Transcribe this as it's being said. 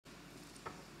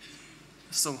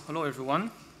So, hello everyone.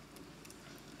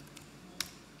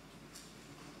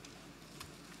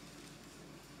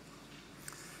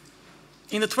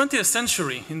 In the 20th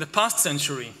century, in the past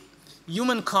century,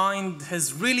 humankind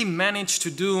has really managed to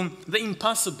do the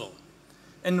impossible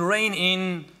and rein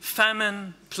in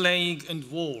famine, plague,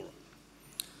 and war.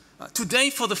 Today,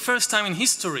 for the first time in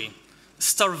history,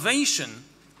 starvation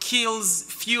kills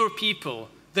fewer people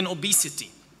than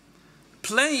obesity.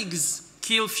 Plagues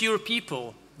kill fewer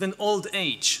people than old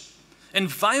age. And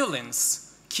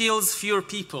violence kills fewer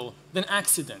people than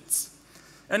accidents.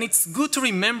 And it's good to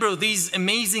remember these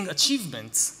amazing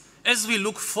achievements as we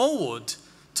look forward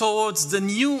towards the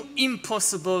new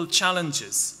impossible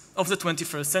challenges of the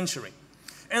 21st century.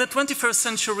 And the 21st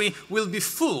century will be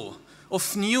full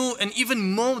of new and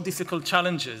even more difficult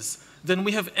challenges than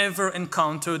we have ever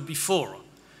encountered before,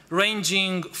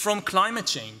 ranging from climate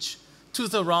change to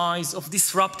the rise of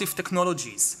disruptive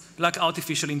technologies like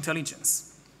artificial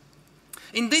intelligence.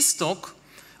 In this talk,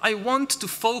 I want to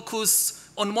focus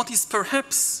on what is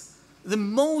perhaps the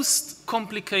most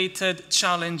complicated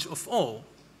challenge of all,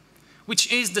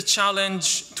 which is the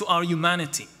challenge to our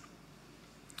humanity.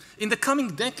 In the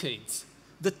coming decades,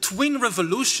 the twin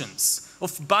revolutions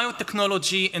of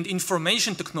biotechnology and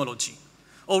information technology,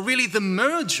 or really the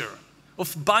merger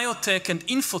of biotech and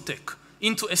infotech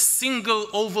into a single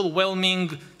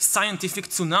overwhelming scientific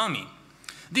tsunami,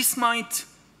 this might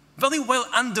very well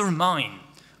undermine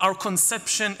our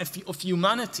conception of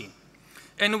humanity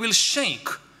and will shake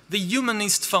the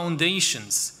humanist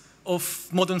foundations of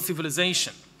modern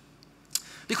civilization.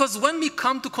 Because when we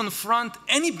come to confront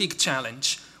any big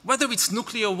challenge, whether it's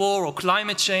nuclear war or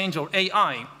climate change or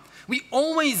AI, we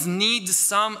always need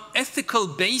some ethical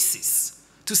basis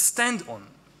to stand on.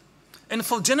 And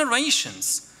for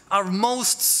generations, our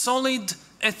most solid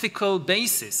ethical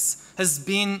basis has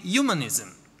been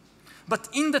humanism. But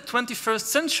in the 21st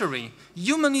century,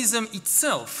 humanism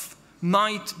itself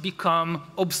might become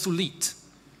obsolete.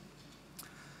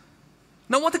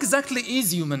 Now, what exactly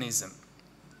is humanism?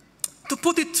 To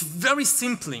put it very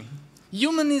simply,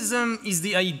 humanism is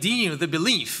the idea, the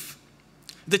belief,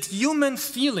 that human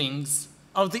feelings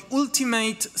are the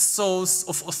ultimate source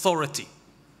of authority.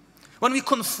 When we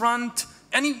confront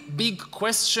any big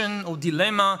question or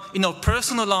dilemma in our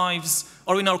personal lives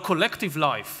or in our collective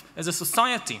life as a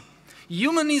society,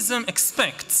 humanism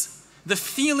expects the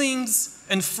feelings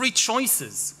and free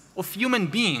choices of human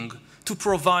beings to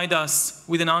provide us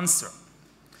with an answer.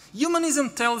 Humanism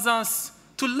tells us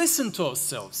to listen to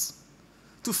ourselves,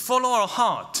 to follow our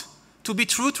heart, to be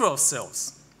true to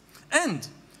ourselves. And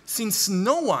since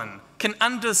no one can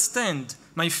understand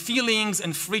my feelings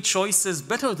and free choices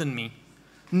better than me,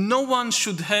 no one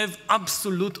should have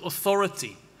absolute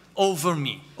authority over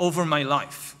me, over my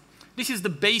life. This is the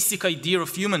basic idea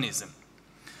of humanism.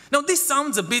 Now, this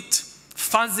sounds a bit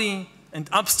fuzzy and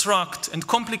abstract and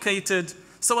complicated,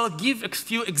 so I'll give a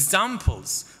few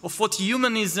examples of what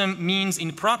humanism means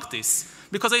in practice,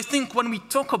 because I think when we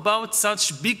talk about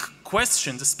such big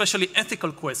questions, especially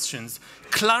ethical questions,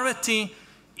 clarity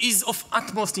is of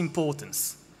utmost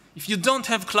importance. If you don't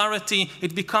have clarity,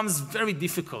 it becomes very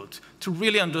difficult to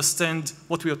really understand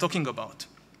what we are talking about.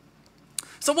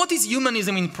 So what is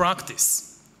humanism in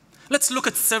practice? Let's look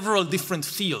at several different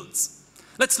fields.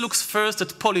 Let's look first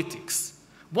at politics.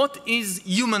 What is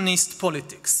humanist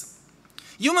politics?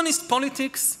 Humanist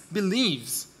politics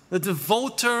believes that the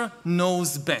voter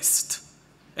knows best,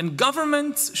 and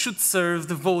governments should serve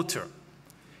the voter.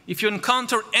 If you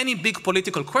encounter any big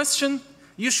political question,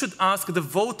 you should ask the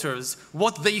voters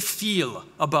what they feel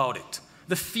about it.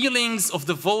 The feelings of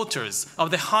the voters are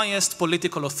the highest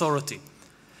political authority.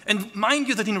 And mind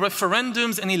you that in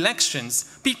referendums and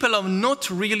elections, people are not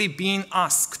really being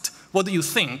asked, what do you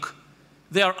think?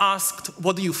 They are asked,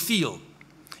 what do you feel?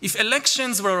 If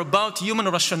elections were about human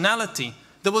rationality,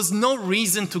 there was no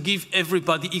reason to give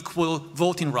everybody equal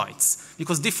voting rights,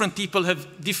 because different people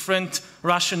have different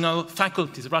rational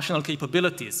faculties, rational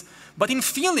capabilities. But in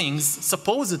feelings,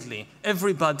 supposedly,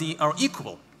 everybody are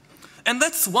equal. And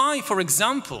that's why, for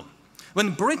example,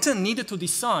 when Britain needed to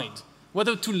decide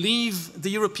whether to leave the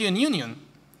European Union,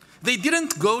 they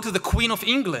didn't go to the Queen of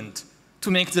England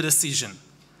to make the decision.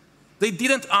 They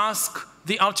didn't ask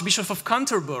the Archbishop of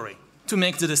Canterbury to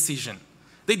make the decision.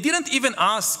 They didn't even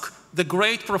ask the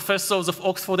great professors of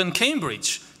Oxford and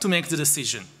Cambridge to make the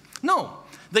decision. No,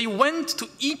 they went to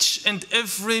each and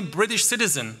every British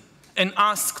citizen and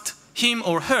asked him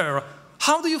or her,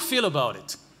 how do you feel about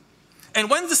it? And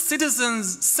when the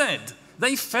citizens said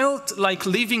they felt like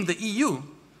leaving the EU,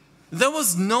 there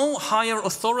was no higher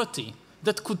authority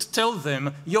that could tell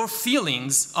them your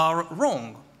feelings are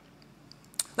wrong.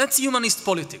 That's humanist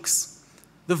politics.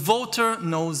 The voter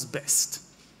knows best.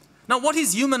 Now, what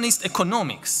is humanist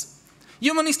economics?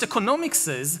 Humanist economics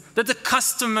says that the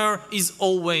customer is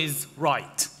always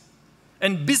right,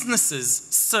 and businesses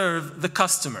serve the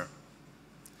customer.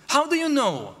 How do you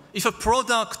know if a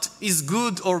product is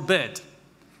good or bad?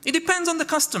 It depends on the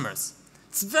customers.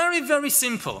 It's very, very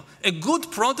simple. A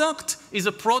good product is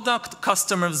a product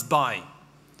customers buy.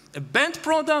 A bad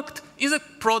product is a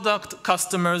product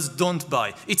customers don't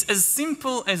buy. It's as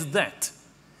simple as that.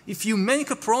 If you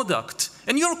make a product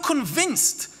and you're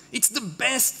convinced it's the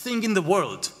best thing in the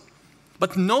world,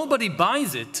 but nobody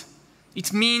buys it,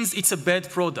 it means it's a bad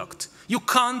product. You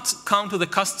can't come to the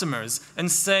customers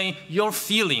and say your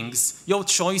feelings, your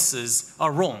choices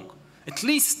are wrong, at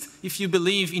least if you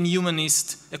believe in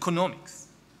humanist economics.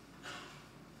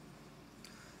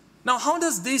 Now, how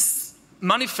does this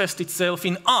manifest itself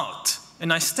in art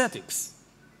and aesthetics?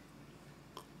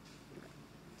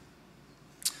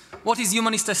 What is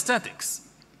humanist aesthetics?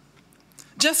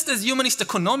 Just as humanist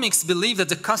economics believe that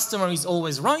the customer is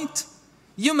always right,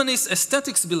 humanist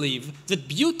aesthetics believe that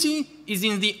beauty is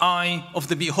in the eye of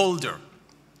the beholder.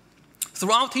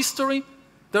 Throughout history,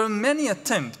 there are many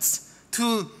attempts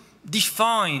to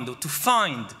define or to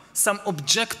find some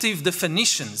objective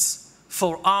definitions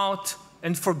for art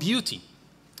and for beauty.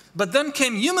 But then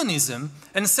came humanism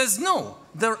and says, no,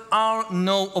 there are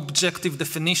no objective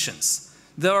definitions.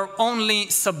 There are only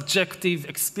subjective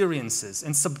experiences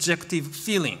and subjective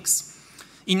feelings.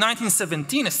 In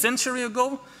 1917, a century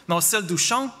ago, Marcel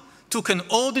Duchamp took an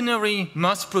ordinary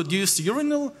mass-produced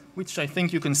urinal, which I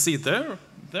think you can see there,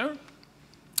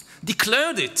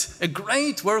 declared it a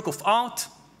great work of art,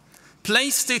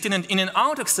 placed it in an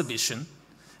art exhibition,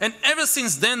 and ever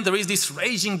since then there is this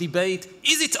raging debate,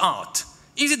 is it art?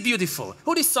 Is it beautiful?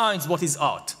 Who decides what is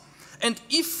art? And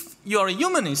if you are a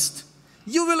humanist,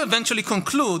 you will eventually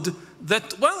conclude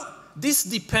that, well, this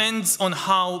depends on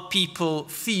how people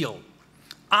feel.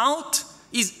 Art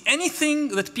is anything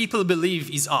that people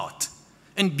believe is art.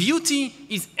 And beauty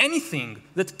is anything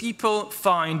that people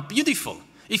find beautiful.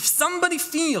 If somebody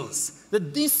feels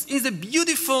that this is a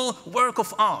beautiful work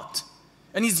of art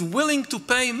and is willing to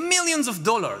pay millions of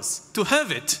dollars to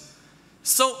have it,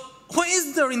 so who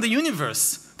is there in the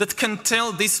universe that can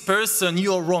tell this person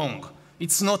you're wrong?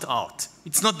 It's not art.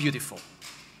 It's not beautiful.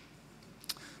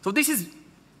 So this is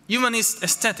humanist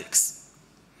aesthetics.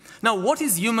 Now, what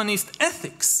is humanist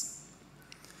ethics?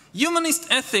 Humanist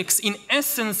ethics, in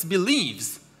essence,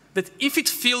 believes that if it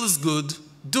feels good,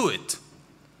 do it.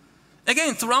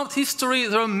 Again, throughout history,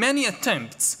 there are many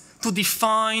attempts to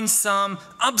define some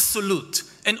absolute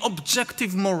and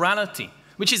objective morality,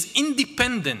 which is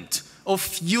independent of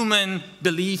human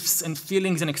beliefs and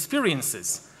feelings and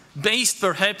experiences, based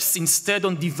perhaps instead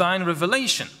on divine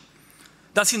revelation.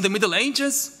 Thus, in the Middle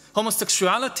Ages,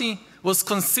 homosexuality was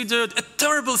considered a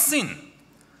terrible sin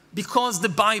because the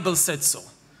Bible said so,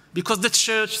 because the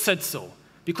church said so,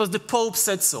 because the Pope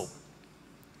said so.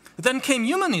 Then came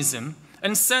humanism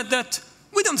and said that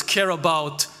we don't care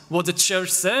about what the church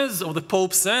says or the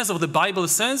Pope says or the Bible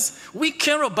says. We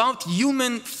care about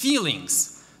human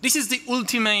feelings. This is the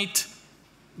ultimate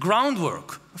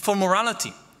groundwork for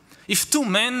morality. If two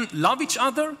men love each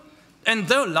other and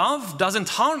their love doesn't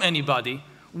harm anybody,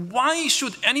 why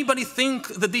should anybody think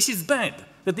that this is bad,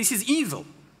 that this is evil?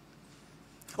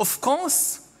 Of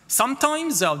course,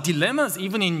 sometimes there are dilemmas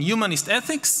even in humanist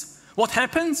ethics. What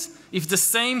happens if the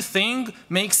same thing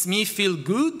makes me feel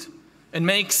good and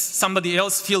makes somebody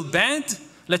else feel bad?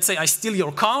 Let's say I steal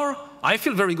your car, I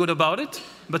feel very good about it,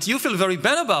 but you feel very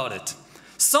bad about it.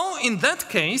 So in that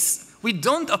case, we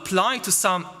don't apply to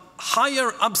some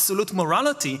higher absolute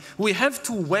morality. We have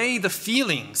to weigh the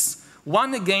feelings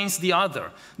one against the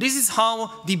other. This is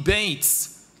how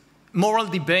debates, moral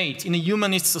debate in a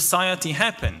humanist society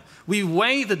happen. We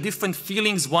weigh the different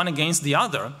feelings one against the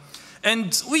other,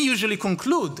 and we usually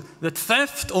conclude that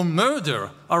theft or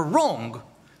murder are wrong,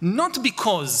 not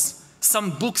because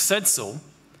some book said so,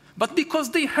 but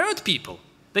because they hurt people.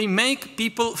 They make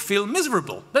people feel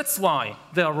miserable. That's why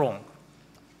they are wrong.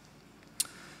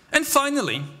 And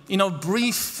finally, in our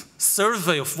brief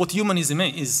survey of what humanism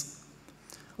is,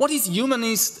 what is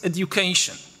humanist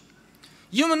education?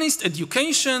 Humanist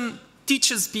education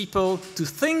teaches people to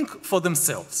think for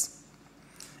themselves.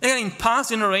 And in past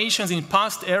generations, in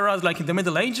past eras, like in the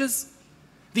Middle Ages,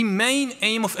 the main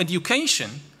aim of education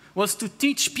was to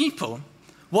teach people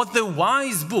what the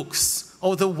wise books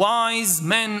or the wise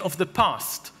men of the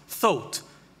past thought,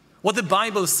 what the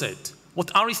Bible said,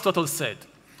 what Aristotle said,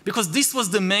 because this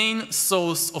was the main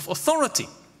source of authority.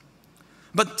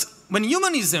 But when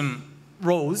humanism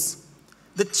rose,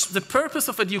 the purpose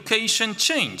of education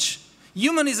changed.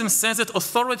 Humanism says that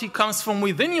authority comes from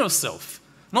within yourself,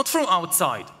 not from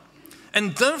outside.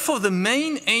 And therefore, the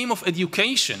main aim of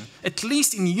education, at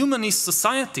least in humanist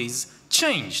societies,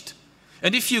 changed.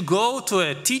 And if you go to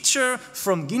a teacher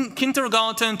from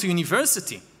kindergarten to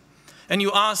university, and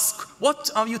you ask, what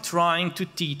are you trying to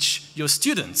teach your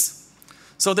students?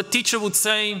 So the teacher would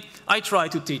say, I try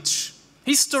to teach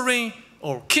history,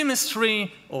 or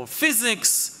chemistry, or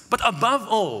physics, but above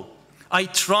all, I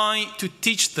try to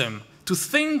teach them to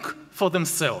think for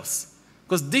themselves,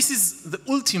 because this is the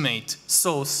ultimate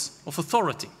source of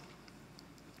authority.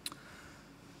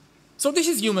 So this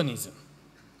is humanism.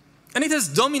 And it has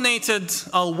dominated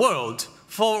our world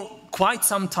for quite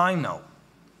some time now.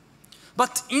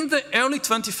 But in the early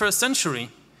 21st century,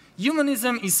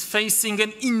 humanism is facing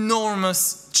an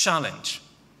enormous challenge.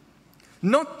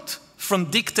 Not from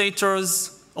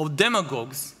dictators or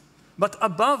demagogues, but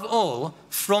above all,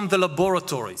 from the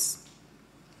laboratories.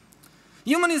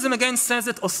 Humanism again says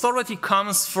that authority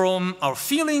comes from our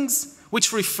feelings,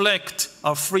 which reflect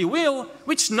our free will,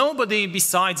 which nobody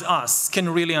besides us can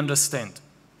really understand.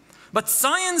 But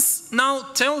science now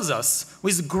tells us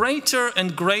with greater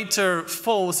and greater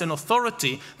force and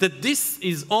authority that this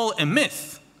is all a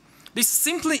myth. This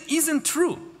simply isn't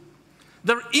true.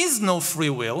 There is no free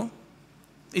will.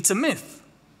 It's a myth.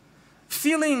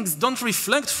 Feelings don't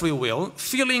reflect free will.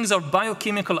 Feelings are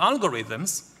biochemical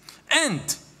algorithms.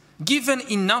 And given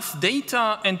enough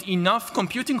data and enough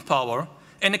computing power,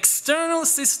 an external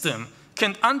system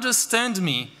can understand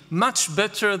me much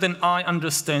better than I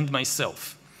understand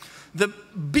myself. The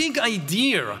big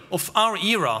idea of our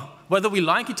era, whether we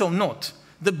like it or not,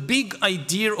 the big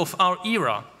idea of our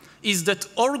era is that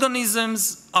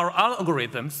organisms are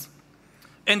algorithms,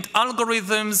 and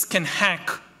algorithms can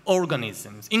hack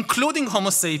organisms, including Homo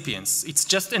sapiens. It's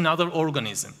just another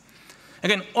organism.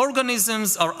 Again,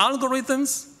 organisms are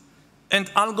algorithms, and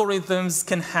algorithms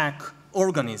can hack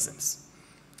organisms.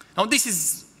 Now, this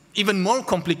is even more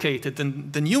complicated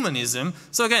than humanism.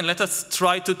 So again, let us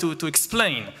try to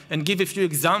explain and give a few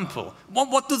examples.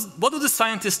 What do the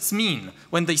scientists mean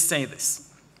when they say this?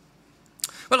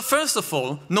 Well, first of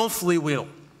all, no free will.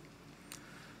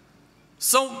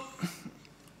 So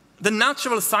the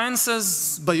natural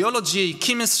sciences, biology,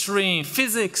 chemistry,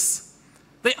 physics,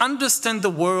 they understand the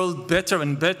world better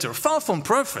and better, far from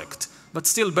perfect, but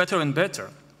still better and better.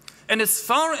 And as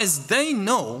far as they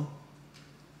know,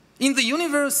 in the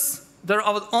universe, there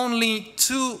are only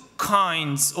two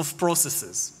kinds of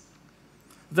processes.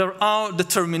 There are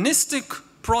deterministic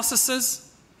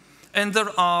processes, and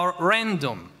there are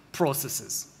random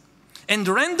processes. And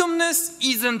randomness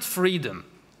isn't freedom.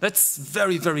 That's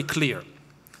very, very clear.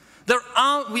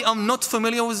 We are not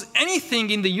familiar with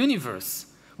anything in the universe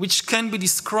which can be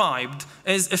described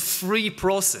as a free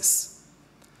process.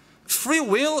 Free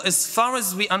will, as far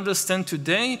as we understand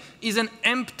today, is an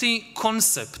empty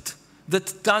concept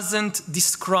that doesn't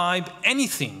describe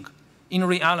anything in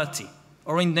reality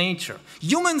or in nature.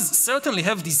 Humans certainly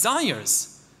have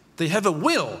desires. They have a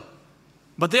will,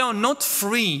 but they are not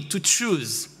free to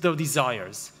choose their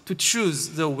desires, to choose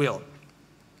their will.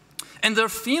 And their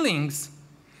feelings,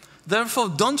 therefore,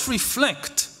 don't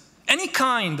reflect any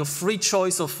kind of free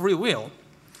choice or free will.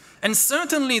 And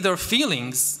certainly their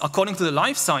feelings, according to the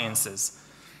life sciences,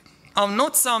 are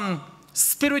not some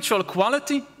spiritual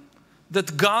quality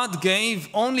that God gave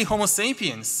only Homo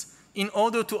sapiens in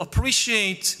order to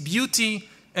appreciate beauty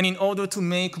and in order to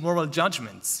make moral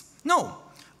judgments. No,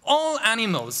 all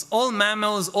animals, all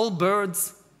mammals, all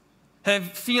birds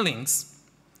have feelings.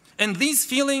 And these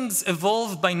feelings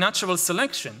evolved by natural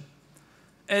selection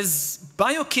as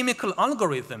biochemical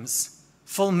algorithms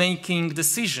for making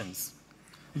decisions.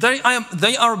 They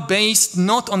are based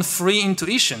not on free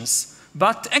intuitions,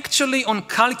 but actually on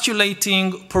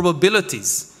calculating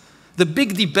probabilities. The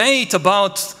big debate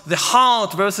about the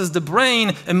heart versus the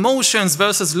brain, emotions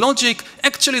versus logic,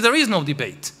 actually there is no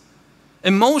debate.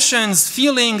 Emotions,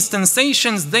 feelings,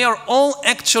 sensations, they are all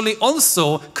actually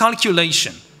also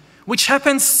calculation, which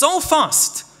happens so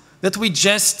fast that we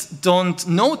just don't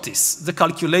notice the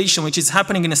calculation which is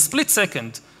happening in a split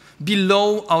second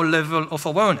below our level of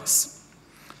awareness.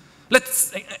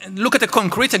 Let's look at a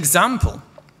concrete example.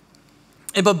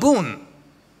 A baboon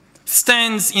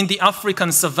stands in the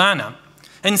African savannah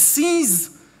and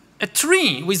sees a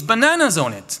tree with bananas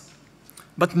on it.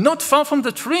 But not far from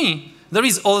the tree, there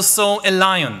is also a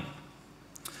lion.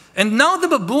 And now the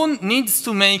baboon needs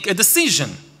to make a decision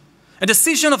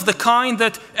of the kind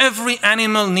that every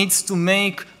animal needs to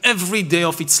make every day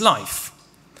of its life.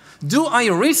 Do I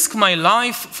risk my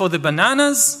life for the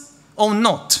bananas or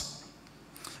not?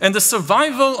 And the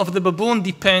survival of the baboon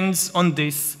depends on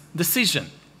this decision.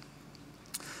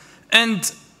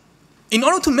 And in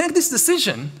order to make this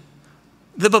decision,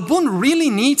 the baboon really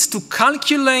needs to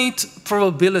calculate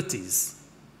probabilities.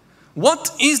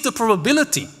 What is the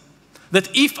probability that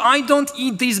if I don't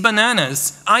eat these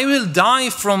bananas, I will die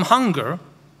from hunger,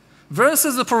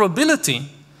 versus the probability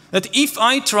that if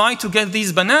I try to get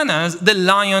these bananas, the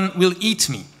lion will eat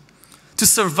me? To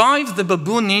survive, the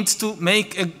baboon needs to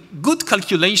make a good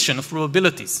calculation of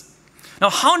probabilities. Now,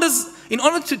 in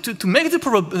order to make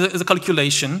the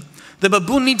calculation, the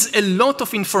baboon needs a lot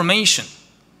of information.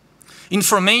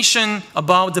 Information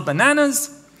about the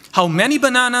bananas, how many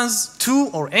bananas,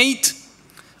 2 or 8,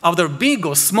 are they big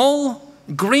or small,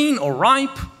 green or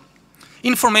ripe,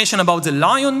 information about the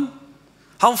lion,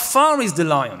 how far is the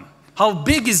lion, how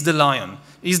big is the lion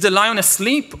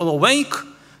asleep or awake,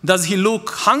 does he look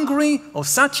hungry or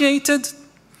satiated,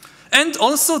 and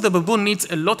also the baboon needs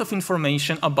a lot of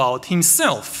information about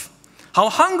himself, how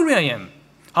hungry I am,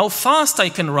 how fast I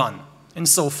can run, and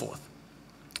so forth.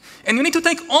 And you need to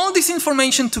take all this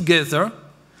information together,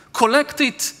 collect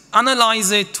it,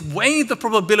 analyze it, weigh the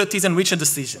probabilities, and reach a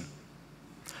decision.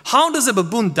 How does a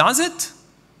baboon does it?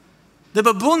 The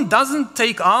baboon doesn't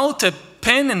take out a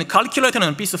pen and a calculator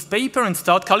and a piece of paper and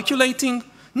start calculating.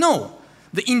 No,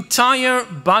 the entire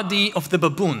body of the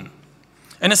baboon,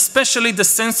 and especially the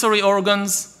sensory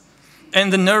organs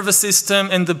and the nervous system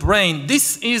and the brain,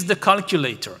 this is the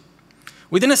calculator.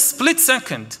 Within a split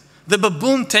second, the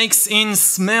baboon takes in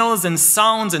smells and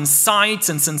sounds and sights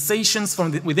and sensations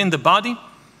from within the body,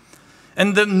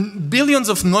 and the billions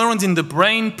of neurons in the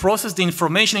brain process the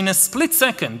information in a split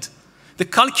second. The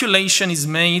calculation is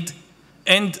made,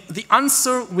 and the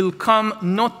answer will come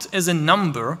not as a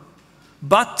number,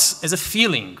 but as a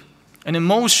feeling, an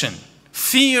emotion,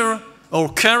 fear or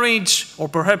courage, or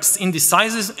perhaps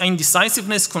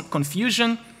indecisiveness,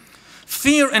 confusion.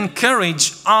 Fear and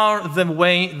courage are the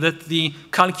way that the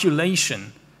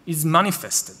calculation is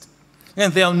manifested.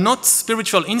 And they are not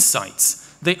spiritual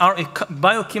insights. They are a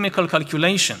biochemical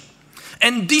calculation.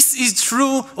 And this is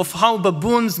true of how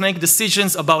baboons make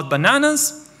decisions about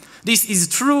bananas. This is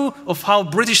true of how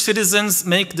British citizens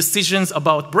make decisions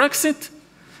about Brexit.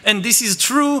 And this is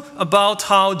true about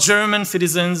how German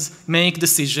citizens make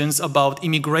decisions about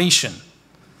immigration.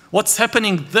 What's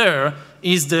happening there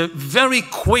is the very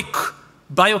quick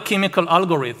biochemical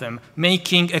algorithm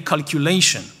making a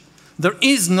calculation. There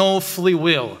is no free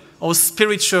will or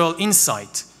spiritual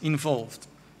insight involved.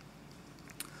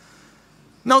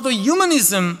 Now, the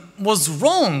humanism was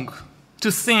wrong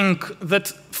to think that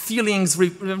feelings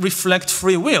reflect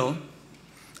free will.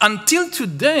 Until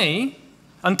today,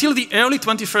 until the early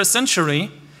 21st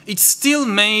century, it still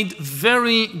made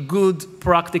very good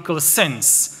practical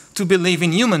sense to believe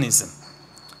in humanism.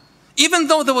 Even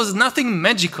though there was nothing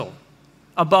magical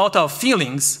about our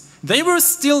feelings, they were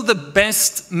still the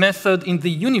best method in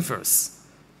the universe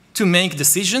to make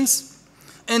decisions,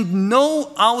 and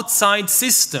no outside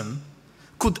system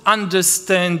could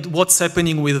understand what's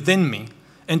happening within me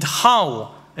and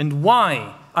how and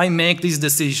why I make these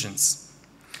decisions.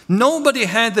 Nobody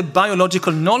had the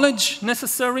biological knowledge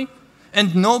necessary,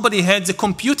 and nobody had the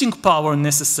computing power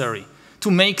necessary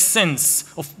to make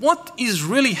sense of what is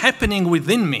really happening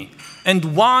within me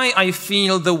and why I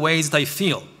feel the ways that I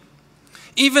feel.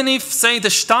 Even if, say, the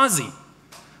Stasi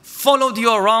followed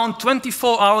you around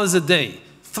 24 hours a day,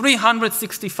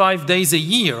 365 days a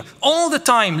year, all the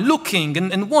time looking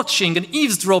and watching and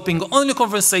eavesdropping on your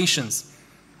conversations.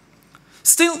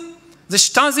 Still, the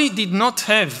Stasi did not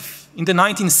have, in the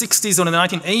 1960s or in the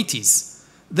 1980s,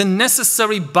 the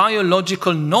necessary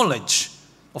biological knowledge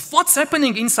of what's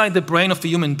happening inside the brain of a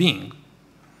human being.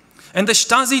 And the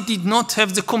Stasi did not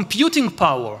have the computing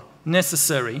power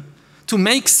necessary to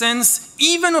make sense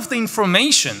even of the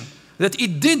information that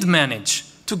it did manage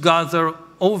to gather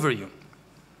over you.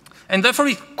 And therefore,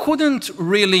 it couldn't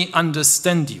really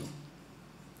understand you.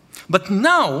 But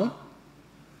now,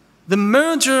 the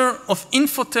merger of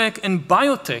infotech and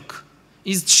biotech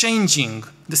is changing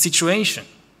the situation.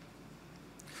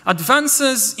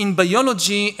 Advances in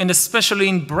biology, and especially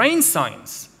in brain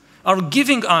science, are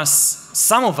giving us,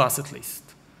 some of us at least,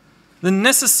 the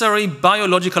necessary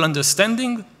biological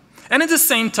understanding, and at the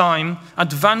same time,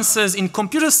 advances in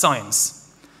computer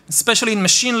science, especially in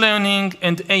machine learning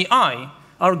and AI,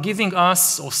 are giving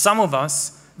us, or some of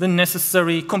us, the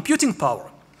necessary computing power.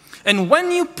 And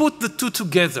when you put the two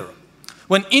together,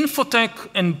 when infotech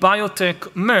and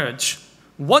biotech merge,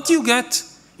 what you get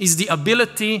is the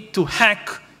ability to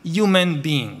hack human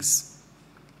beings.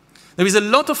 There is a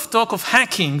lot of talk of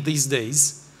hacking these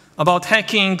days, about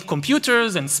hacking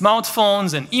computers and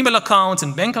smartphones and email accounts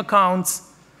and bank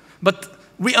accounts. But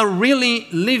we are really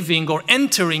living or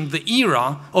entering the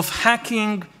era of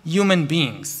hacking human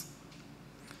beings.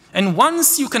 And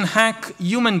once you can hack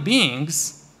human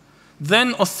beings,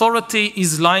 then authority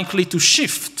is likely to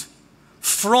shift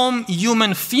from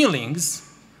human feelings,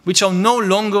 which are no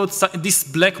longer this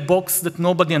black box that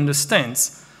nobody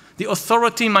understands. The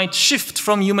authority might shift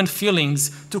from human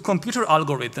feelings to computer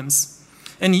algorithms.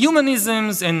 And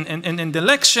humanisms and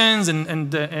elections and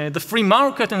the free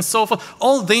market and so forth,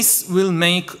 all this will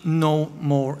make no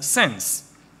more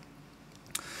sense.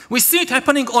 We see it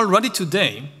happening already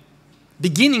today,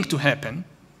 beginning to happen,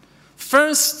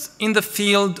 first in the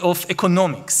field of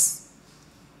economics.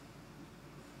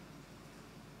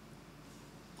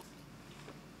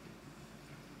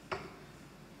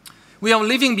 We are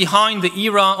leaving behind the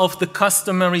era of the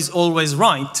customer is always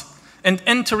right and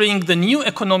entering the new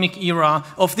economic era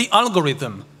of the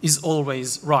algorithm is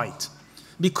always right,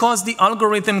 because the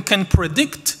algorithm can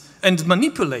predict and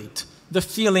manipulate the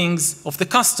feelings of the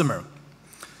customer.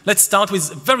 Let's start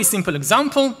with a very simple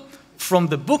example from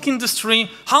the book industry.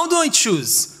 How do I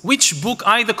choose which book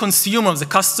I, the consumer, the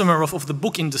customer of the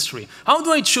book industry, how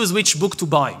do I choose which book to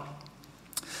buy?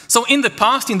 So in the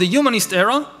past, in the humanist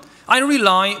era, I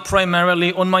rely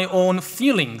primarily on my own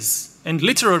feelings and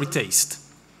literary taste.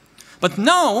 But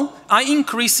now, I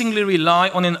increasingly rely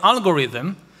on an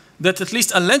algorithm that, at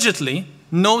least allegedly,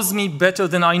 knows me better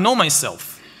than I know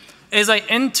myself. As I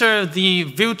enter the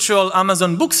virtual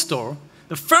Amazon bookstore,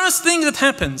 the first thing that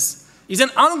happens is an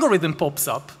algorithm pops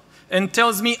up and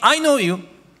tells me, I know you.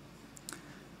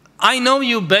 I know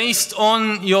you based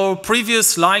on your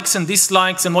previous likes and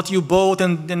dislikes and what you bought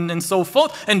and so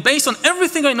forth. And based on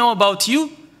everything I know about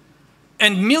you,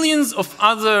 and millions of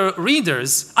other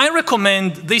readers, I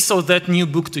recommend this or that new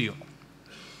book to you.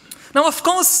 Now, of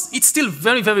course, it's still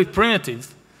very, very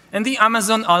primitive, and the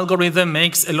Amazon algorithm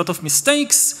makes a lot of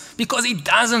mistakes because it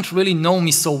doesn't really know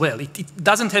me so well. It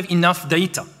doesn't have enough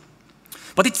data.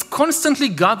 But it constantly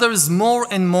gathers more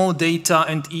and more data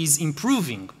and is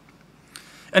improving.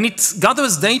 And it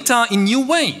gathers data in new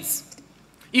ways.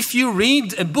 If you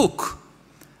read a book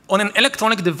on an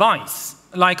electronic device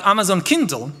like Amazon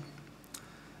Kindle,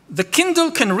 the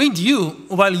Kindle can read you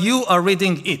while you are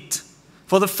reading it.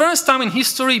 For the first time in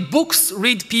history, books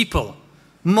read people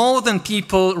more than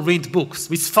people read books,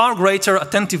 with far greater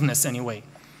attentiveness anyway.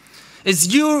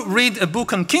 As you read a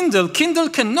book on Kindle, Kindle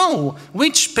can know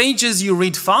which pages you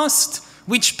read fast,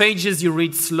 which pages you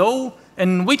read slow,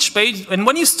 and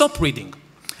when you stop reading.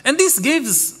 And this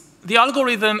gives the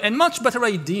algorithm a much better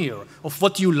idea of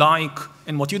what you like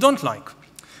and what you don't like.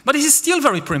 But it is still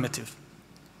very primitive.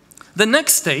 The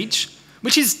next stage,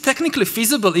 which is technically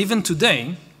feasible even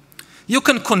today, you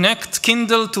can connect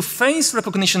Kindle to face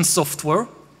recognition software,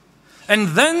 and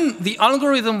then the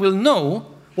algorithm will know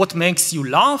what makes you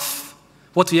laugh,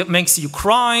 what makes you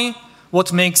cry,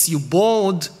 what makes you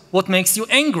bored, what makes you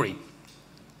angry.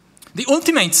 The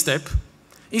ultimate step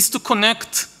is to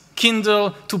connect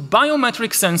Kindle to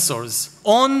biometric sensors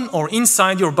on or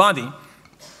inside your body,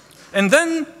 and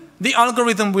then the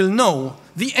algorithm will know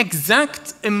the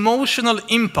exact emotional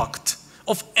impact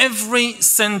of every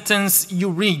sentence you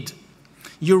read.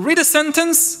 You read a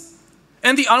sentence,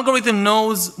 and the algorithm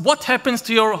knows what happens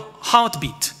to your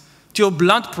heartbeat, to your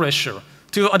blood pressure,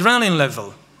 to your adrenaline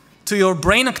level, to your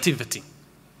brain activity.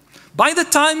 By the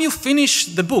time you finish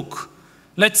the book,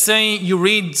 let's say you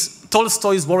read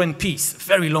Tolstoy's War and Peace, a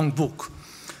very long book.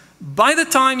 By the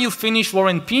time you finish War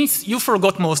and Peace, you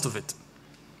forgot most of it.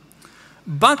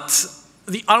 But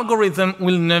the algorithm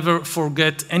will never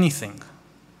forget anything.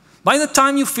 By the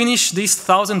time you finish this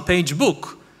 1,000-page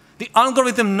book, the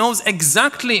algorithm knows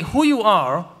exactly who you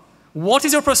are, what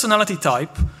is your personality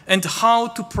type, and how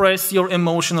to press your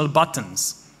emotional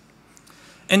buttons.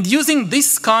 And using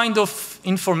this kind of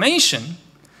information,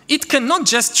 it can not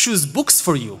just choose books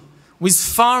for you with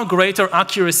far greater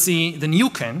accuracy than you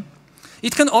can.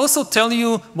 It can also tell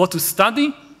you what to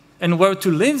study and where to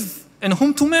live and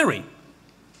whom to marry.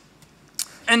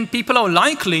 And people are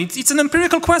likely, it's an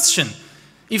empirical question.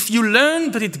 If you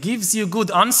learn that it gives you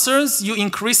good answers, you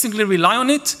increasingly rely on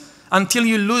it until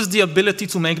you lose the ability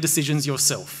to make decisions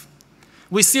yourself.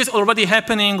 We see it already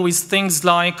happening with things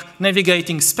like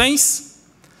navigating space,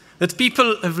 that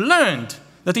people have learned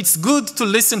that it's good to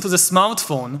listen to the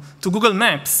smartphone, to Google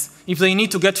Maps. If they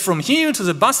need to get from here to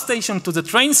the bus station, to the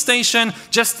train station,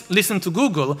 just listen to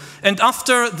Google. And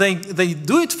after they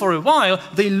do it for a while,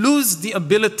 they lose the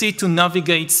ability to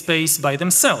navigate space by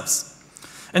themselves.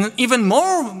 And even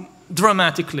more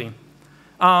dramatically,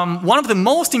 one of the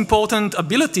most important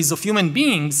abilities of human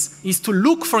beings is to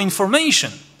look for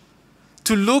information,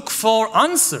 to look for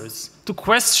answers to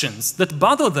questions that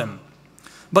bother them.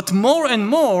 But more and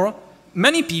more,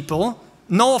 many people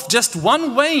know of just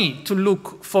one way to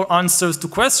look for answers to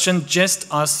questions: just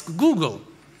ask Google.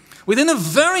 Within a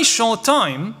very short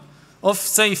time of,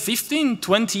 say, 15,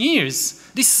 20 years,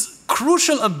 this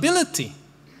crucial ability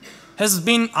has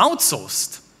been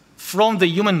outsourced from the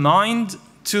human mind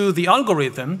to the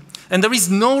algorithm, and there is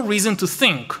no reason to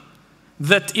think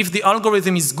that if the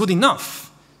algorithm is good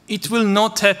enough, it will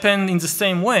not happen in the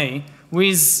same way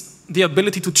with the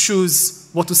ability to choose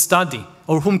what to study,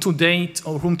 or whom to date,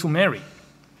 or whom to marry.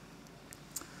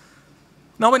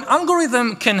 Now, when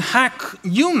algorithm can hack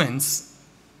humans,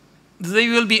 they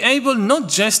will be able not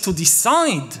just to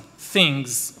decide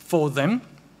things for them,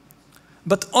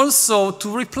 but also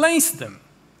to replace them.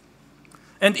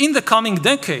 And in the coming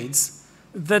decades,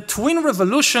 the twin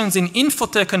revolutions in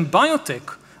infotech and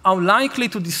biotech are likely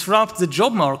to disrupt the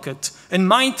job market and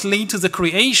might lead to the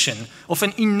creation of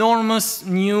an enormous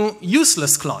new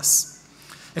useless class.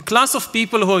 A class of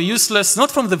people who are useless not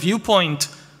from the viewpoint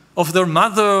of their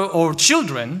mother or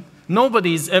children.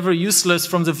 Nobody is ever useless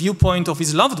from the viewpoint of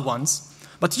his loved ones,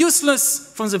 but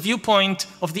useless from the viewpoint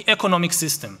of the economic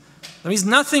system. There is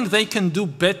nothing they can do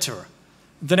better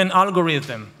than an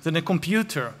algorithm, than a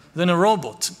computer, than a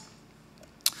robot.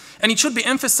 And it should be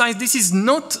emphasized, this is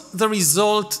not the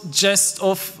result just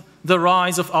of the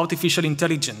rise of artificial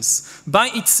intelligence. By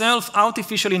itself,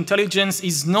 artificial intelligence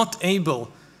is not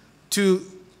able to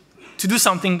do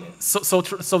something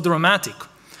so dramatic.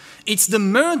 It's the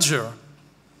merger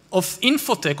of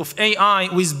infotech, of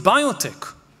AI, with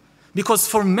biotech. Because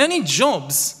for many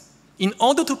jobs, in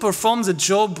order to perform the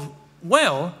job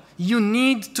well, you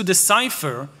need to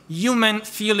decipher human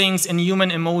feelings and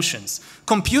human emotions.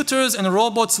 Computers and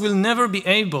robots will never be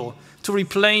able to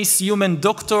replace human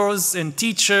doctors and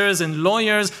teachers and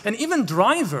lawyers and even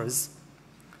drivers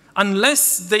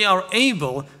unless they are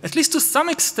able, at least to some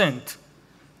extent,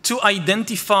 to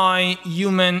identify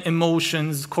human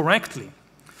emotions correctly.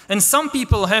 And some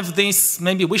people have this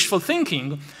maybe wishful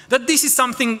thinking that this is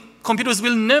something computers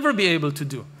will never be able to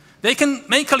do. They can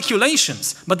make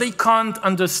calculations, but they can't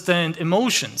understand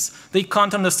emotions. They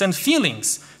can't understand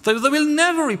feelings. So they will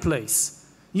never replace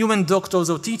human doctors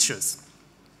or teachers.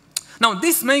 Now,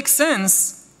 this makes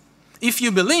sense if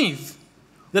you believe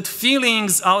that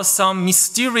feelings are some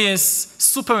mysterious,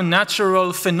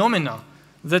 supernatural phenomena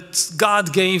that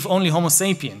God gave only Homo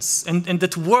sapiens and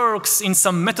that works in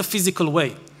some metaphysical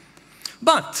way.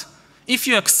 But if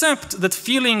you accept that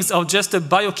feelings are just a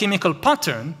biochemical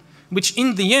pattern, which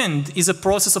in the end is a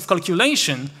process of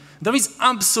calculation, there is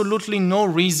absolutely no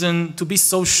reason to be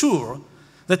so sure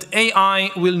that AI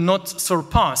will not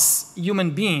surpass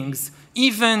human beings,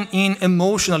 even in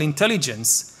emotional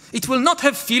intelligence. It will not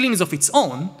have feelings of its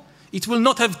own, it will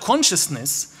not have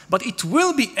consciousness, but it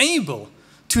will be able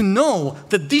to know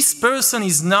that this person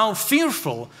is now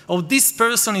fearful or this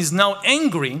person is now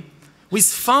angry with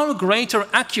far greater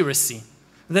accuracy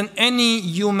than any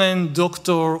human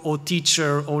doctor or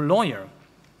teacher or lawyer.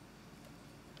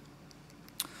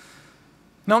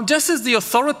 Now, just as the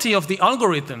authority of the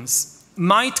algorithms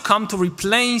might come to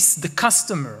replace the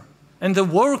customer and the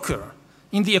worker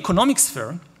in the economic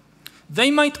sphere, they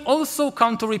might also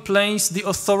come to replace the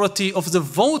authority of the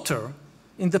voter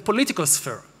in the political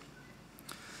sphere.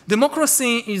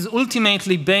 Democracy is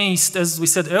ultimately based, as we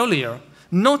said earlier,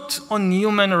 not on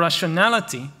human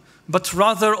rationality, but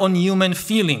rather on human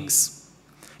feelings.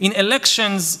 In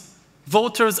elections,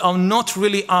 voters are not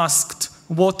really asked,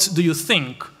 what do you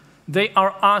think? They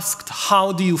are asked,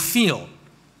 how do you feel?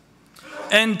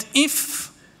 And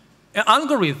if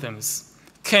algorithms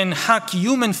can hack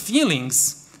human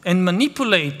feelings and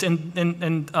manipulate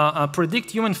and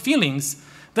predict human feelings,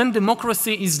 then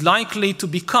democracy is likely to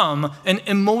become an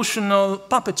emotional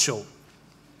puppet show.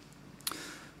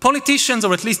 Politicians,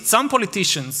 or at least some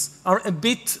politicians, are a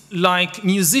bit like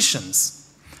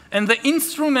musicians, and the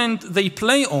instrument they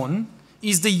play on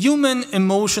is the human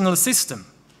emotional system.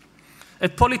 A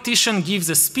politician gives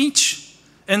a speech,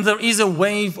 and there is a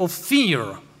wave of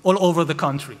fear all over the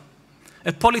country.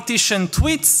 A politician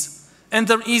tweets, and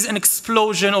there is an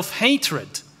explosion of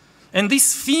hatred. And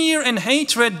this fear and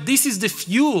hatred, this is the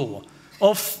fuel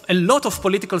of a lot of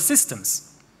political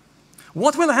systems.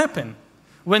 What will happen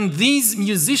when these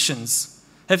musicians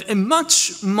have a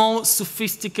much more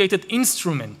sophisticated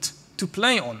instrument to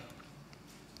play on?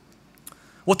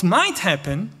 What might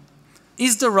happen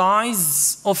is the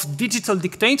rise of digital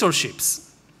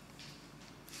dictatorships.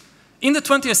 In the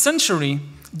 20th century,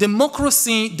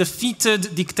 democracy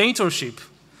defeated dictatorship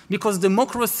because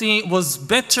democracy was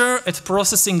better at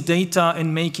processing data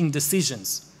and making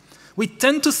decisions. We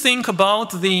tend to think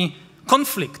about the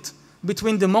conflict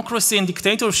between democracy and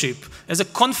dictatorship as a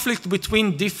conflict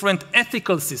between different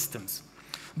ethical systems,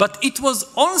 but it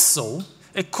was also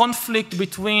a conflict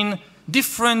between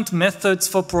different methods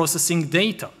for processing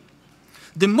data.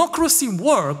 Democracy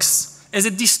works as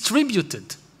a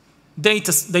distributed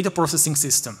data processing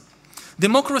system.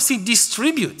 Democracy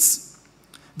distributes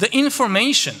the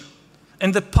information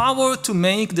and the power to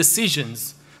make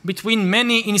decisions between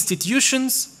many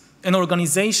institutions and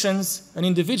organizations and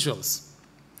individuals.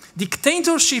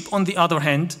 Dictatorship, on the other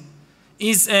hand,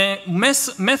 is a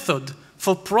method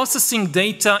for processing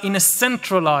data in a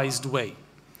centralized way.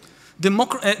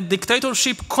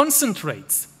 Dictatorship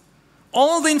concentrates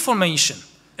all the information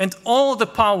and all the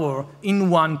power in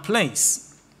one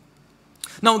place.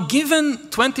 Now, given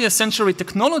 20th century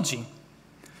technology,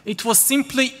 it was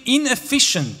simply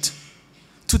inefficient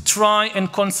to try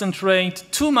and concentrate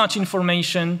too much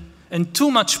information and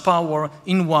too much power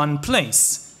in one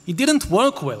place. It didn't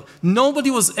work well.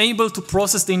 Nobody was able to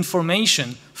process the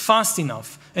information fast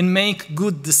enough and make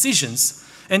good decisions.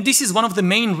 And this is one of the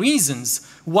main reasons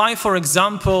why, for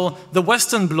example, the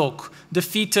Western Bloc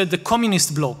defeated the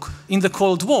Communist Bloc in the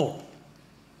Cold War.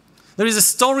 There is a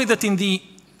story that in the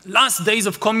last days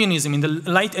of communism, in the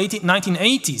late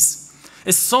 1980s,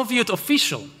 a Soviet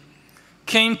official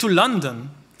came to London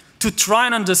to try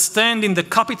and understand in the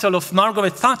capital of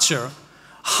Margaret Thatcher,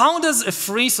 how does a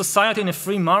free society and a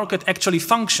free market actually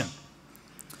function?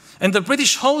 And the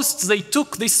British hosts, they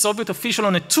took this Soviet official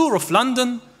on a tour of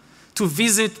London to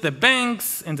visit the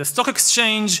banks and the stock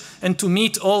exchange and to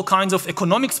meet all kinds of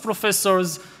economics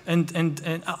professors and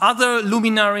other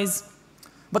luminaries.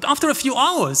 But after a few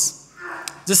hours,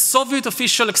 the Soviet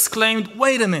official exclaimed,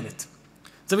 "Wait a minute,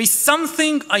 there is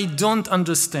something I don't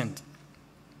understand.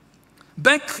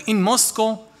 Back in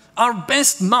Moscow, our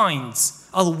best minds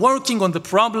are working on the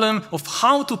problem of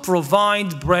how to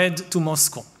provide bread to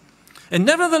Moscow. And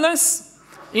nevertheless,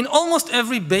 in almost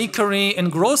every bakery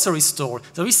and grocery store,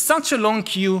 there is such a long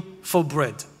queue for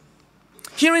bread.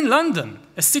 Here in London,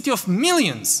 a city of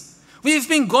millions, we have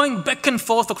been going back and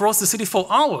forth across the city for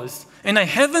hours, and I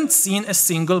haven't seen a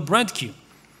single bread queue.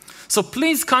 So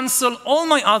please cancel all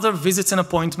my other visits and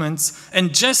appointments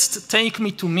and just take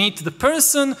me to meet the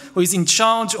person who is in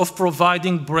charge of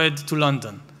providing bread to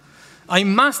London. I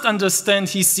must understand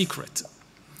his secret."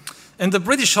 And the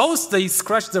British hosts, they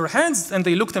scratched their heads and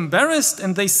they looked embarrassed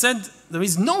and they said, "There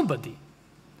is nobody.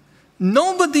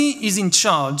 Nobody is in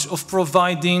charge of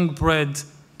providing bread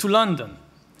to London.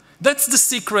 That's the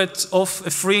secret of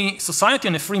a free society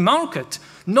and a free market.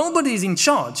 Nobody is in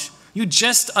charge. You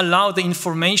just allow the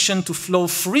information to flow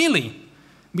freely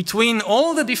between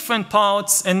all the different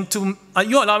parts and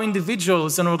you allow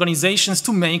individuals and organizations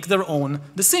to make their own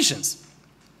decisions.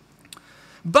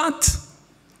 But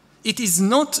it is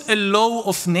not a law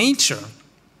of nature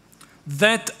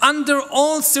that under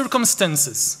all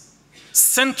circumstances,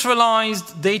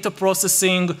 centralized data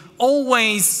processing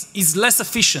always is less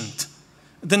efficient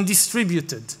than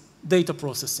distributed data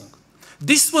processing.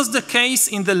 This was the case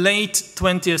in the late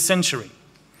 20th century.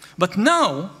 But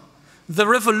now, the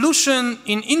revolution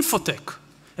in infotech,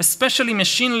 especially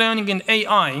machine learning and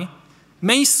AI,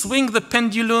 may swing the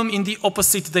pendulum in the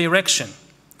opposite direction.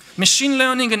 Machine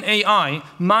learning and AI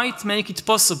might make it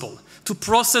possible to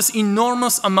process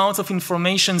enormous amounts of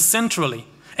information centrally.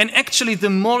 And actually,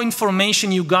 the more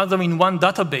information you gather in one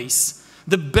database,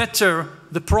 the better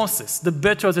the process, the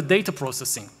better the data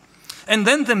processing. And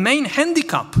then the main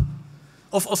handicap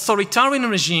of authoritarian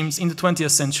regimes in the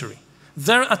 20th century,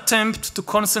 their attempt to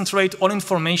concentrate all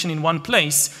information in one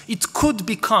place, it could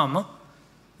become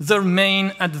their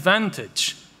main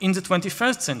advantage in the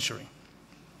 21st century.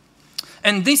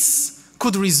 And this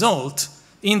could result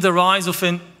in the rise of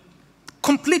a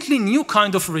completely new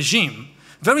kind of regime,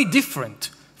 very different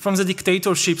from the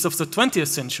dictatorships of the 20th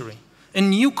century, a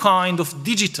new kind of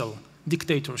digital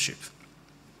dictatorship.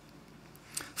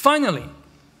 Finally,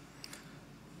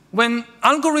 when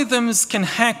algorithms can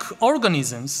hack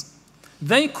organisms,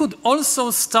 they could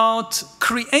also start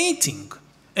creating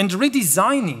and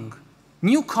redesigning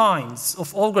new kinds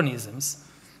of organisms,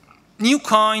 new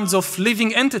kinds of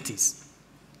living entities.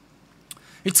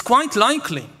 It's quite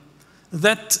likely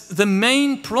that the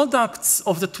main products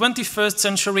of the 21st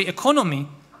century economy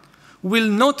will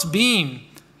not be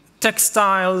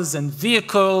textiles and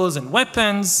vehicles and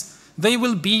weapons. They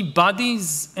will be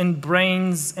bodies and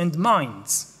brains and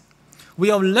minds.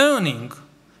 We are learning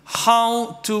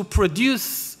how to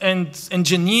produce and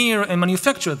engineer and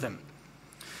manufacture them.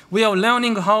 We are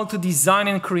learning how to design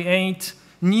and create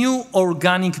new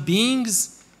organic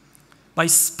beings by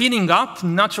speeding up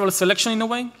natural selection in a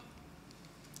way.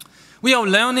 We are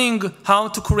learning how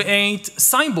to create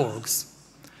cyborgs,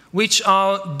 which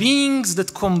are beings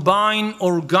that combine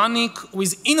organic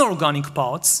with inorganic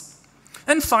parts.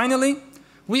 And finally,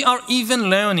 we are even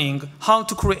learning how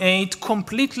to create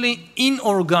completely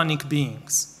inorganic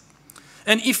beings.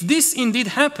 And if this indeed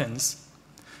happens,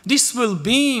 this will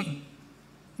be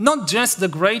not just the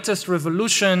greatest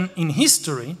revolution in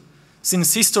history,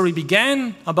 since history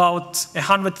began about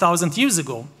 100,000 years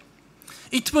ago.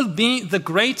 It will be the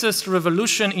greatest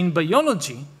revolution in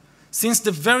biology since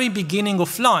the very beginning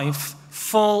of life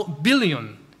 4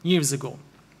 billion years ago.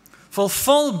 For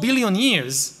 4 billion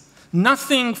years,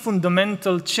 nothing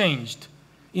fundamental changed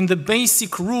in the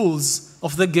basic rules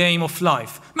of the game of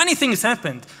life. Many things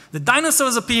happened. The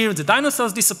dinosaurs appeared, the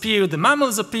dinosaurs disappeared, the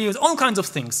mammals appeared, all kinds of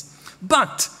things.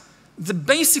 But the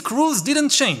basic rules didn't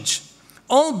change.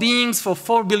 All beings for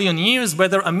 4 billion years,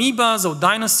 whether amoebas or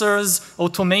dinosaurs or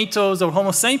tomatoes or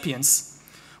Homo sapiens,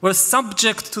 were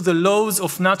subject to the laws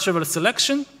of natural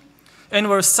selection and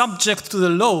were subject to the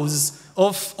laws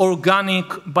of organic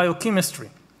biochemistry,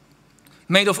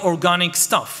 made of organic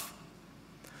stuff.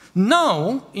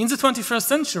 Now, in the 21st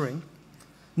century,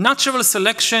 natural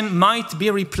selection might be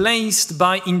replaced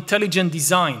by intelligent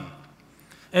design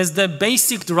as the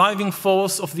basic driving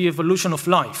force of the evolution of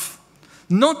life,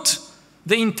 not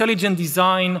the intelligent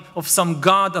design of some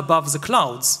god above the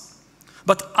clouds,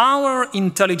 but our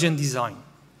intelligent design.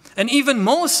 And even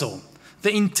more so,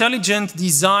 the intelligent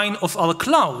design of our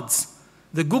clouds,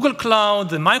 the Google Cloud,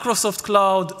 the Microsoft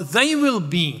Cloud, they will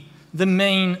be the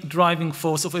main driving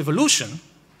force of evolution.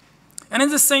 And at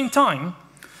the same time,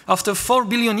 after 4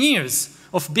 billion years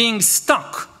of being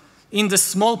stuck in the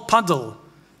small puddle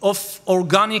of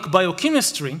organic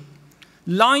biochemistry,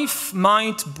 life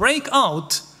might break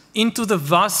out into the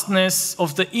vastness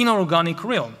of the inorganic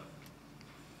realm.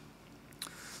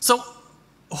 So,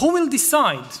 who will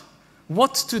decide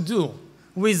what to do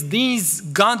with these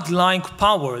godlike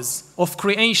powers of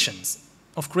creation?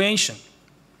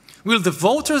 Will the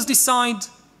voters decide?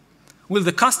 Will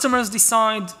the customers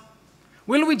decide?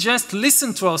 Will we just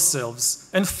listen to ourselves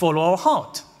and follow our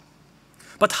heart?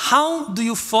 But how do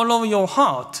you follow your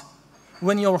heart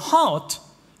when your heart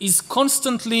is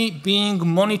constantly being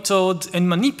monitored and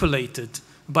manipulated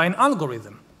by an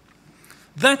algorithm?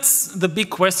 That's the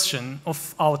big question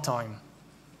of our time.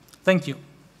 Thank you.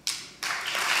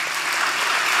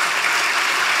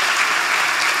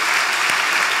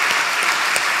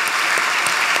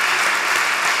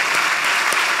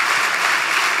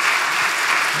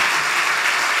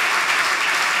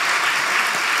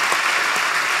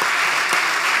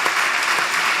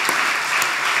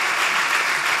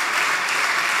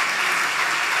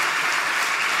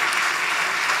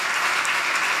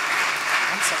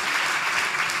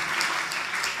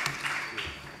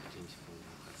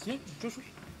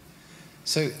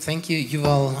 So thank you,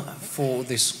 Yuval, for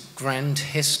this grand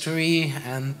history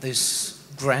and this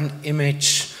grand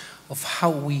image of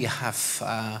how we have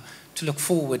to look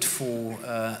forward for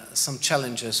some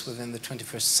challenges within the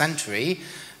 21st century.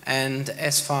 And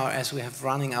as far as we have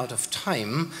running out of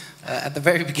time, at the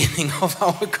very beginning of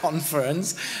our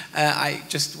conference, I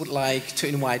just would like to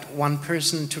invite one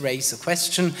person to raise a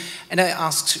question. And I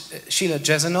asked Sheila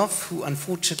Jesanoff, who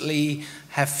unfortunately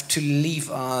have to leave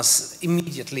us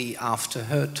immediately after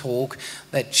her talk,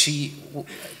 that she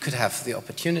could have the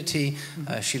opportunity.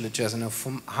 Sheila Jesanoff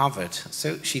from Harvard.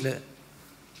 So Sheila,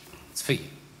 it's for you.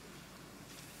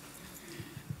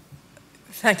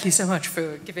 Thank you so much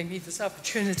for giving me this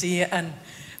opportunity, and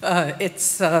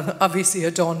it's obviously a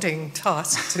daunting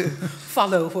task to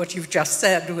follow what you've just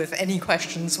said with any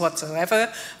questions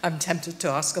whatsoever. I'm tempted to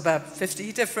ask about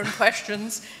 50 different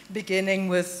questions, beginning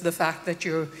with the fact that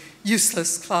your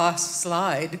useless class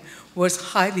slide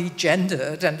was highly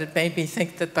gendered, and it made me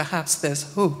think that perhaps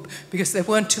there's hope, because there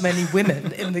weren't too many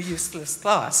women in the useless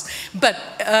class. But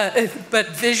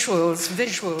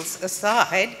visuals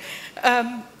aside,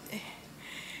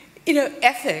 you know,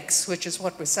 ethics, which is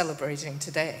what we're celebrating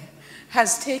today,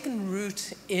 has taken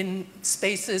root in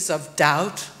spaces of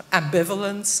doubt,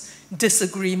 ambivalence,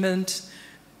 disagreement,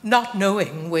 not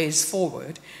knowing ways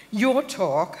forward. Your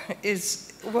talk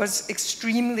was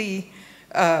extremely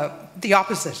the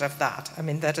opposite of that. I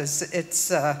mean, that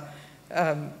is,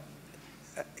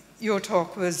 your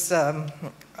talk was,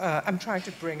 I'm trying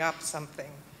to bring up something,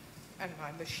 and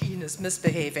my machine is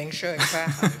misbehaving, showing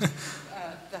perhaps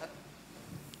that.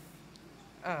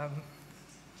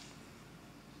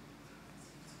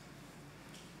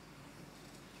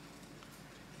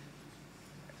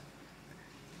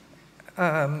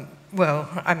 Well,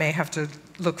 I may have to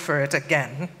look for it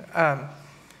again.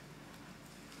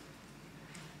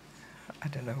 I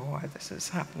don't know why this is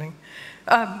happening.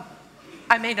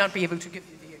 I may not be able to give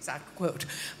you the exact quote,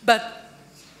 but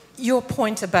your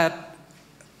point about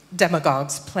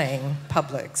demagogues playing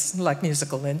publics like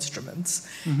musical instruments,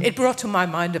 it brought to my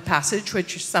mind a passage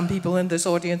which some people in this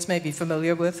audience may be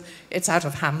familiar with. It's out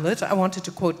of Hamlet. I wanted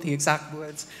to quote the exact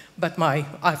words, but my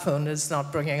iPhone is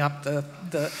not bringing up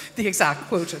the exact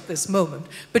quote at this moment.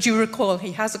 But you recall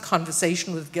he has a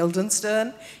conversation with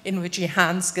Guildenstern in which he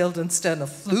hands Guildenstern a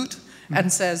flute and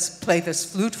says, play this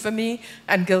flute for me.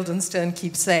 And Guildenstern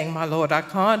keeps saying, my lord, I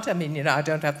can't. I mean, I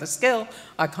don't have the skill.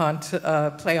 I can't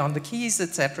play on the keys,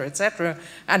 etc., etc.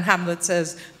 And Hamlet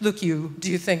says, look, do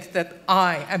you think that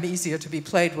I am easier to be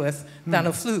played with than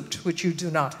a flute, which you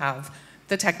do not have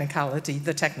the technicality,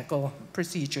 the technical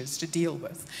procedures to deal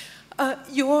with?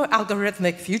 Your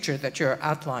algorithmic future that you're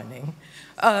outlining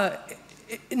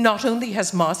not only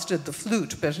has mastered the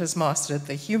flute, but has mastered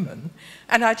the human.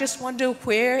 And I just wonder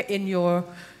where in your,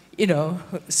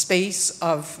 space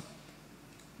of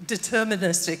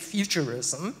deterministic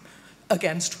futurism,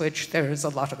 against which there is a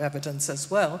lot of evidence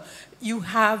as well, you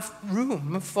have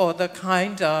room for the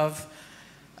kind of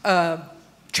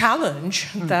challenge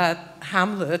that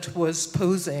Hamlet was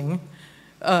posing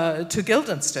to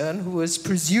Guildenstern, who was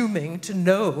presuming to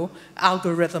know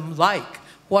algorithm-like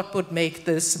what would make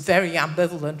this very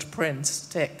ambivalent prince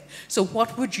tick. So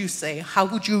what would you say? How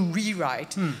would you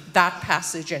rewrite that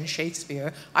passage in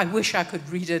Shakespeare? I wish I could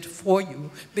read it for you,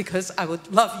 because I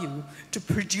would love you to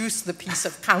produce the piece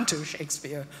of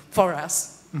counter-Shakespeare for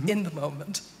us in the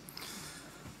moment.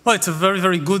 Well, it's a very,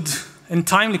 very good and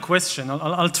timely question.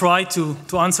 I'll try to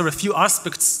answer a few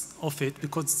aspects of it,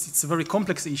 because it's a very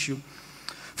complex issue.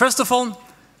 First of all,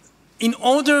 in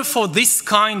order for this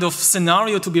kind of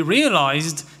scenario to be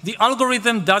realized, the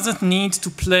algorithm doesn't need to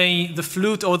play the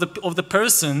flute of the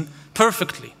person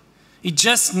perfectly. It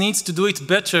just needs to do it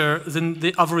better than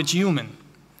the average human.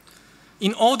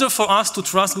 In order for us to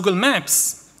trust Google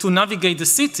Maps to navigate the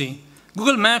city,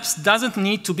 Google Maps doesn't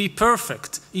need to be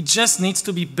perfect. It just needs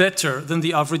to be better than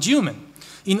the average human.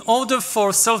 In order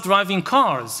for self-driving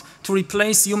cars to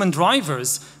replace human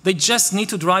drivers, they just need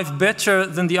to drive better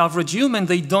than the average human.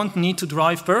 They don't need to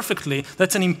drive perfectly.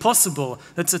 That's an impossible.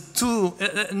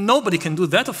 Nobody can do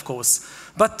that, of course.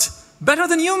 But better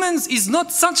than humans is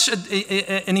not such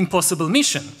an impossible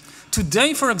mission.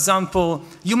 Today, for example,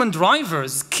 human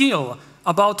drivers kill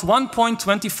about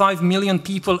 1.25 million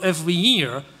people every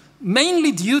year,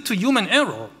 mainly due to human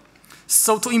error.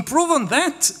 So to improve on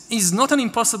that is not an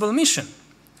impossible mission.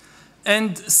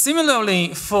 And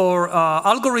similarly, for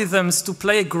algorithms to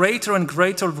play a greater and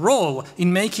greater role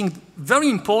in making very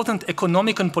important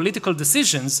economic and political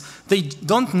decisions, they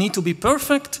don't need to be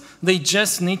perfect, they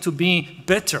just need to be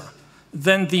better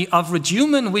than the average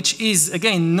human, which is,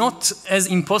 again, not as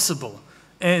impossible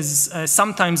as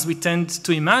sometimes we tend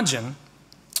to imagine.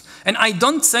 And I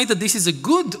don't say that this is a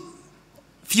good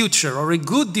future or a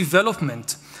good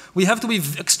development. We have to be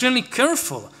extremely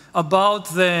careful about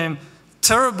the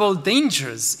terrible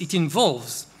dangers it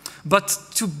involves. But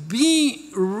to be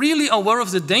really aware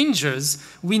of the dangers,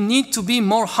 we need to be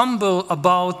more humble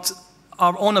about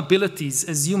our own abilities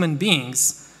as human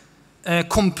beings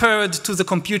compared to the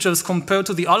computers, compared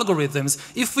to the algorithms.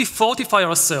 If we fortify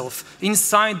ourselves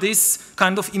inside this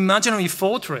kind of imaginary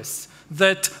fortress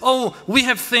that, oh, we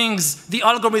have things the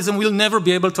algorithm will never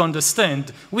be able to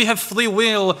understand. We have free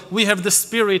will, we have the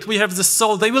spirit, we have the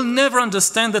soul. They will never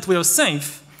understand that we are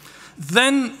safe.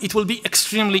 Then it will be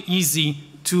extremely easy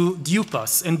to dupe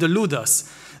us and delude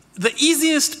us. The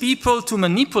easiest people to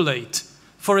manipulate,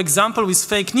 for example, with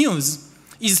fake news,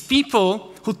 is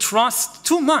people who trust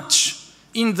too much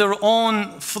in their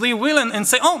own free will and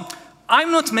say, oh, I'm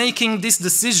not making this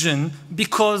decision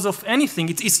because of anything.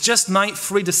 It's just my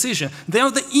free decision. They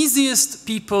are the easiest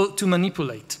people to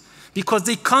manipulate because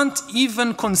they can't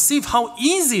even conceive how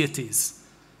easy it is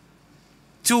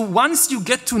to, once you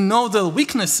get to know their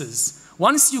weaknesses,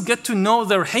 once you get to know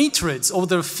their hatreds or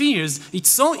their fears, it's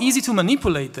so easy to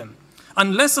manipulate them.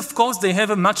 Unless, of course, they have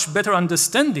a much better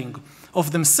understanding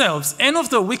of themselves and of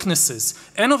their weaknesses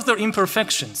and of their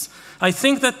imperfections. I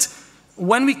think that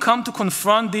when we come to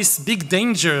confront this big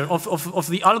danger of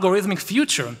the algorithmic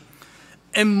future,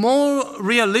 a more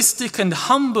realistic and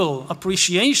humble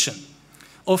appreciation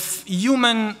of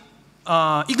human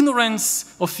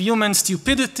ignorance, of human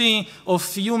stupidity,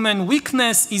 of human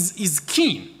weakness is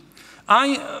key.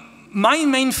 My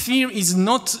main fear is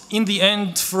not in the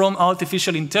end from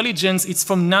artificial intelligence, it's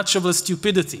from natural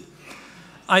stupidity.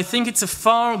 I think it's a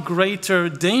far greater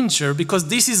danger because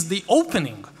this is the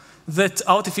opening that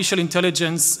artificial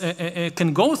intelligence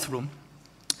can go through.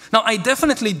 Now, I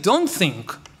definitely don't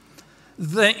think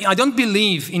I don't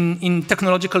believe in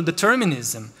technological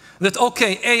determinism, that,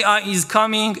 okay, AI is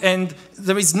coming and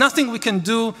there is nothing we can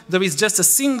do, there is just a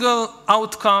single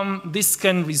outcome, this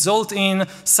can result in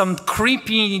some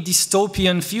creepy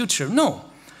dystopian future. No.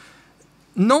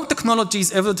 No technology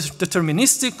is ever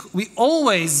deterministic.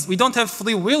 We don't have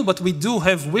free will, but we do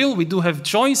have will, we do have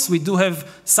choice, we do have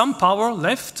some power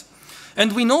left.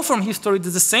 And we know from history that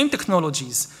the same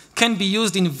technologies can be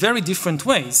used in very different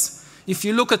ways. If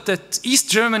you look at East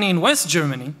Germany and West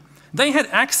Germany, they had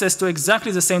access to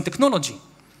exactly the same technology.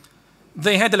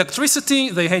 They had electricity,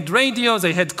 they had radio,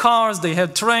 they had cars, they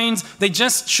had trains. They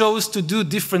just chose to do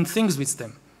different things with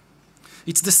them.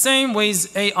 It's the same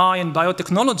with AI and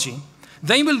biotechnology.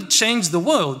 They will change the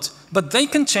world, but they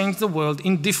can change the world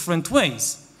in different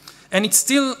ways. And it's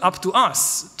still up to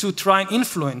us to try and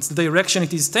influence the direction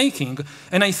it is taking.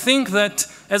 And I think that,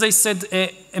 as I said,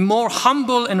 a more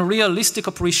humble and realistic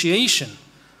appreciation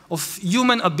of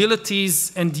human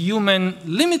abilities and human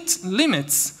limits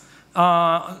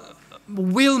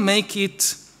will make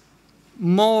it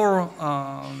more,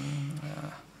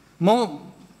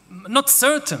 not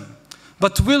certain,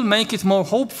 but will make it more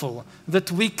hopeful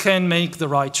that we can make the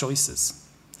right choices.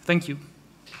 Thank you.